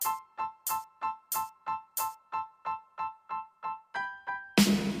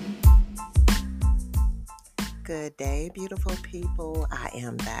good day, beautiful people. I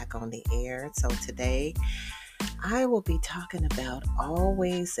am back on the air. So today I will be talking about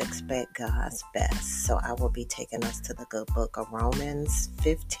always expect God's best. So I will be taking us to the good book of Romans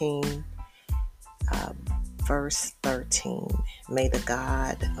 15, verse 13. May the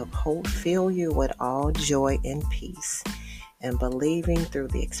God of hope fill you with all joy and peace, and believing through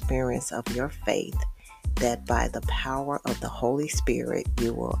the experience of your faith, that by the power of the Holy Spirit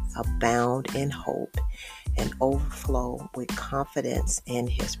you will abound in hope and overflow with confidence in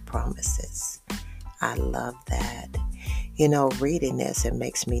His promises. I love that. Reading this, it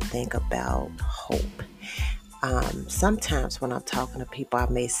makes me think about hope. Sometimes when I'm talking to people, I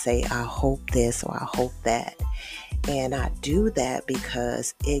may say, I hope this or I hope that. And I do that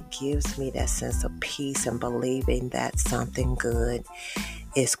because it gives me that sense of peace and believing that something good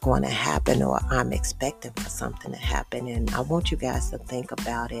is going to happen, or I'm expecting for something to happen. And I want you guys to think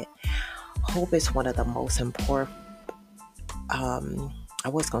about it. Hope is one of the most important, I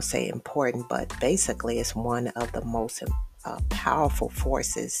was going to say important, but basically it's one of the most powerful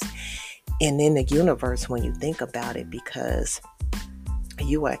forces in the universe when you think about it, because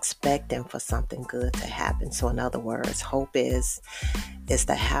you are expecting for something good to happen. So in other words, hope is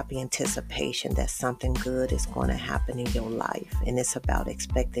the happy anticipation that something good is going to happen in your life. And it's about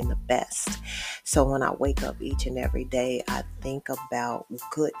expecting the best. So when I wake up each and every day, I think about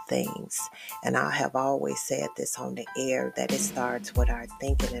good things. And I have always said this on the air, that it starts with our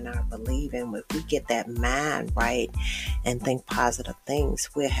thinking and our believing. If we get that mind right and think positive things,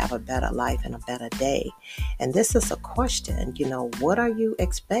 we'll have a better life and a better day. And this is a question, what are you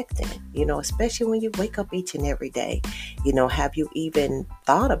expecting? Especially when you wake up each and every day, have you even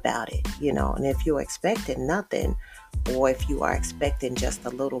thought about it? And if you're expecting nothing, or if you are expecting just a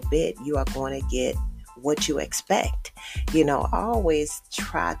little bit, you are going to get what you expect. I always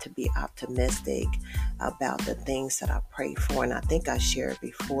try to be optimistic about the things that I pray for. And I think I shared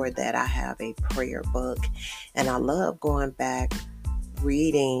before that I have a prayer book, and I love going back,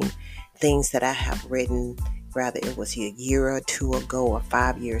 reading things that I have written, whether it was a year or two ago or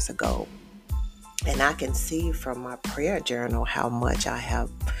 5 years ago. And I can see from my prayer journal how much I have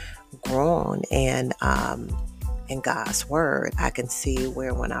grown and in God's word. I can see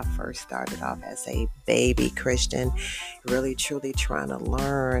where when I first started off as a baby Christian, really truly trying to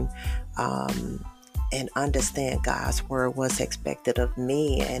learn and understand God's word was expected of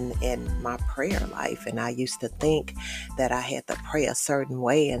me and in my prayer life. And I used to think that I had to pray a certain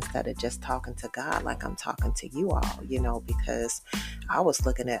way instead of just talking to God like I'm talking to you all, because I was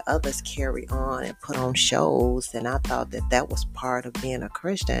looking at others carry on and put on shows, and I thought that was part of being a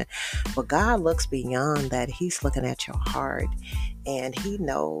Christian. But God looks beyond that. He's looking at your heart, and He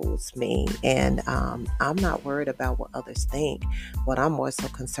knows me. And I'm not worried about what others think, but I'm more so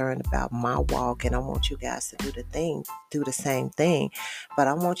concerned about my walk. And I want you guys to do the same thing. But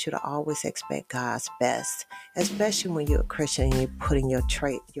I want you to always expect God's best, especially when you're a Christian and you're putting your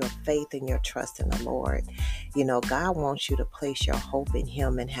faith and your trust in the Lord. God wants you to place your hope in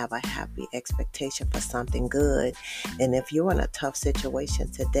Him and have a happy expectation for something good. And if you're in a tough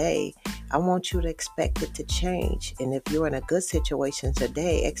situation today, I want you to expect it to change. And if you're in a good situation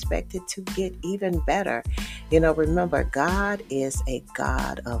today, expect it to get even better. Remember, God is a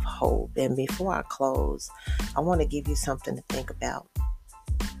God of hope. And before I close, I want to give you something to think about.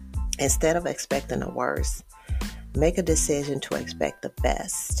 Instead of expecting the worst, make a decision to expect the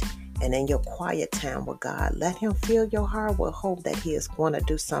best. And in your quiet time with God, let Him fill your heart with hope that He is going to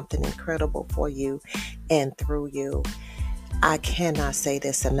do something incredible for you and through you. I cannot say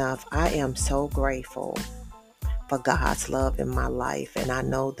this enough. I am so grateful for God's love in my life. And I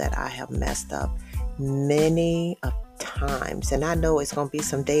know that I have messed up many of times. And I know it's going to be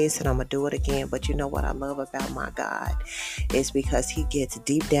some days that I'm going to do it again. But you know what I love about my God is because He gets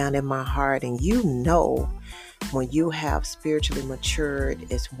deep down in my heart. And when you have spiritually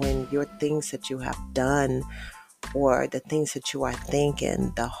matured is when your things that you have done or the things that you are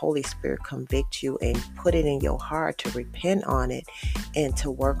thinking, the Holy Spirit convict you and put it in your heart to repent on it and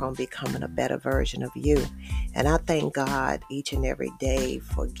to work on becoming a better version of you. And I thank God each and every day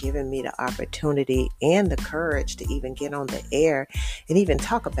for giving me the opportunity and the courage to even get on the air and even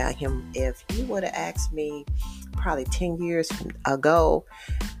talk about Him. If you would have asked me probably 10 years ago,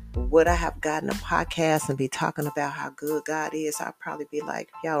 would I have gotten a podcast and be talking about how good God is? I'd probably be like,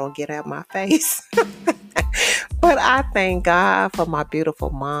 y'all don't get out my face. But I thank God for my beautiful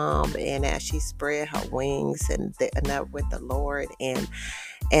mom, and as she spread her wings and with the Lord, and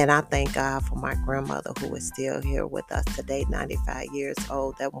I thank God for my grandmother who is still here with us today, 95 years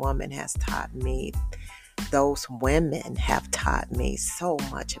old. That woman has taught me those women have taught me so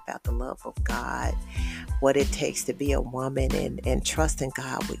much about the love of God, what it takes to be a woman, and trusting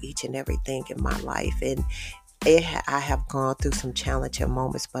God with each and everything in my life. And I have gone through some challenging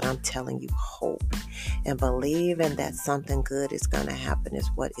moments, but I'm telling you, hope and believing that something good is going to happen is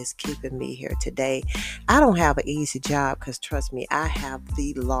what is keeping me here today. I don't have an easy job because, trust me, I have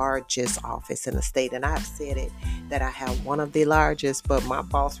the largest office in the state. And I've said it that I have one of the largest, but my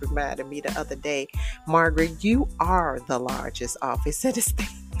boss reminded me the other day, Margaret, you are the largest office in the state.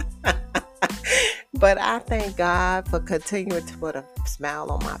 But I thank God for continuing to put a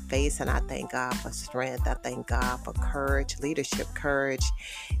smile on my face, and I thank God for strength. I thank God for courage, leadership courage,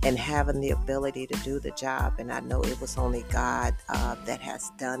 and having the ability to do the job. And I know it was only God that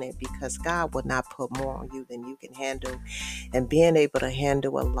has done it, because God would not put more on you than you can handle. And being able to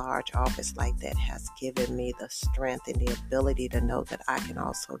handle a large office like that has given me the strength and the ability to know that I can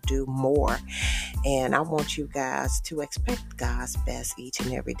also do more. And I want you guys to expect God's best each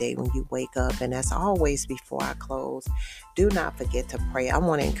and every day when you wake up. And as always, before I close, do not forget to pray. I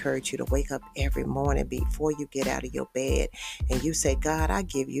want to encourage you to wake up every morning before you get out of your bed and you say, God, I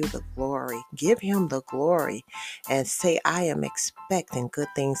give you the glory. Give him the glory and say, I am expecting good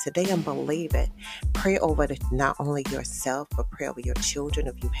things today and believe it. Pray over not only yourself, but pray over your children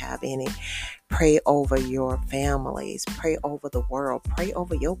if you have any. Pray over your families. Pray over the world. Pray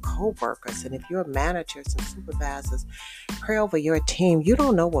over your co-workers. And if you're managers and supervisors, pray over your team. You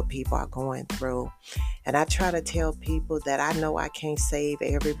don't know what people are going through. And I try to tell people that I know I can't save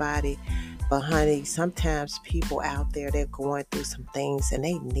everybody, but honey, sometimes people out there, they're going through some things and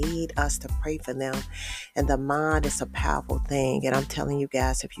they need us to pray for them. And the mind is a powerful thing. And I'm telling you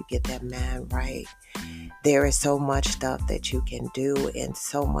guys, if you get that mind right, there is so much stuff that you can do and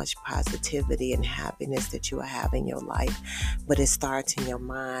so much positivity and happiness that you will have in your life. But it starts in your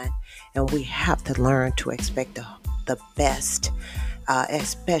mind. And we have to learn to expect the best,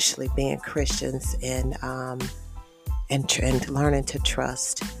 especially being Christians, and learning to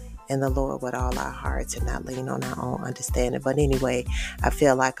trust in the Lord with all our hearts and not lean on our own understanding. But anyway, I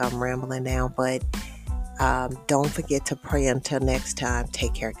feel like I'm rambling now, but don't forget to pray. Until next time,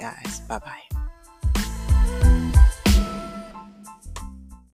 take care, guys. Bye-bye.